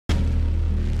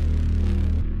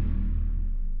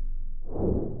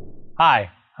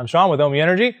Hi, I'm Sean with Ohmmu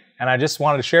Energy, and I just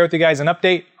wanted to share with you guys an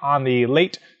update on the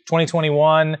late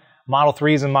 2021 Model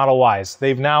 3s and Model Ys.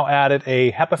 They've now added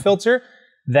a HEPA filter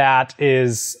that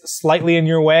is slightly in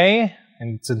your way,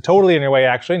 and it's totally in your way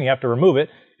actually, and you have to remove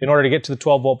it in order to get to the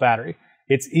 12-volt battery.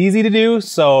 It's easy to do,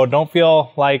 so don't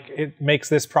feel like it makes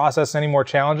this process any more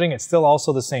challenging. It's still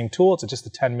also the same tool. It's just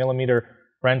a 10mm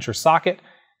wrench or socket,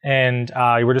 and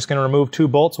we're just going to remove 2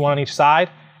 bolts, one on each side,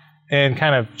 and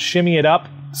kind of shimmy it up,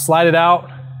 slide it out,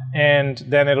 and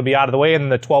then it'll be out of the way,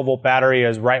 and the 12-volt battery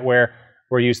is right where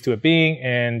we're used to it being,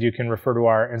 and you can refer to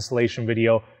our installation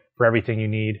video for everything you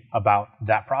need about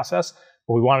that process.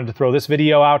 But we wanted to throw this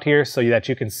video out here so that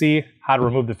you can see how to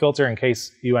remove the filter in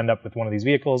case you end up with one of these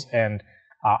vehicles and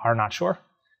are not sure.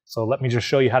 So let me just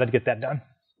show you how to get that done.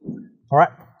 All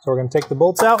right, so we're going to take the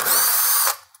bolts out,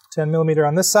 10mm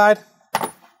on this side,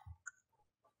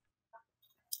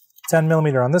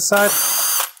 10mm on this side.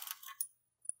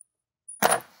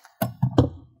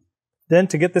 Then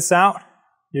to get this out,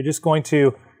 you're just going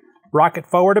to rock it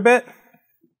forward a bit,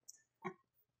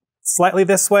 slightly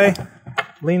this way,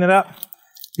 lean it up.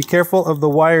 Be careful of the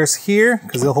wires here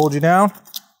because they'll hold you down.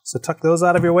 So tuck those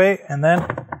out of your way, and then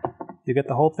you get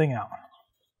the whole thing out.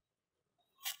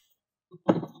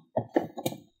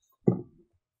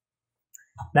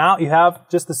 Now you have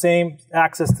just the same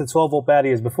access to 12-volt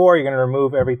battery as before. You're going to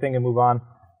remove everything and move on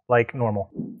like normal.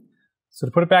 So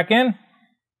to put it back in,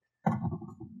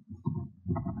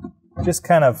 just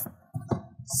kind of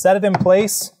set it in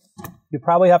place. You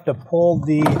probably have to pull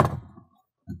the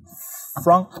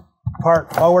front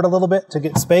part forward a little bit to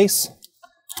get space.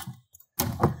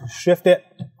 Shift it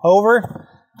over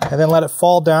and then let it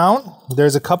fall down.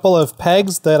 There's a couple of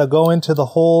pegs that'll go into the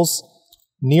holes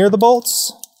near the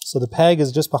bolts. So the peg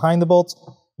is just behind the bolts.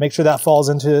 Make sure that falls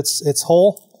into its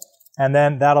hole, and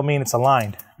then that'll mean it's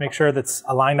aligned. Make sure that's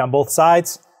aligned on both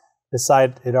sides. This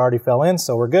side, it already fell in,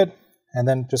 so we're good. And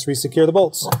then just re-secure the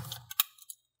bolts.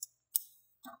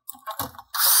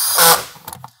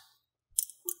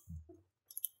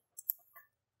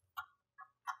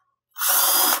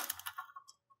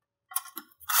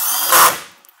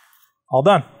 All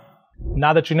done.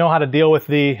 Now that you know how to deal with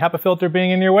the HEPA filter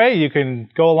being in your way, you can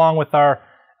go along with our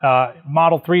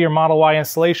Model 3 or Model Y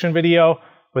installation video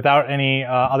without any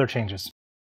other changes.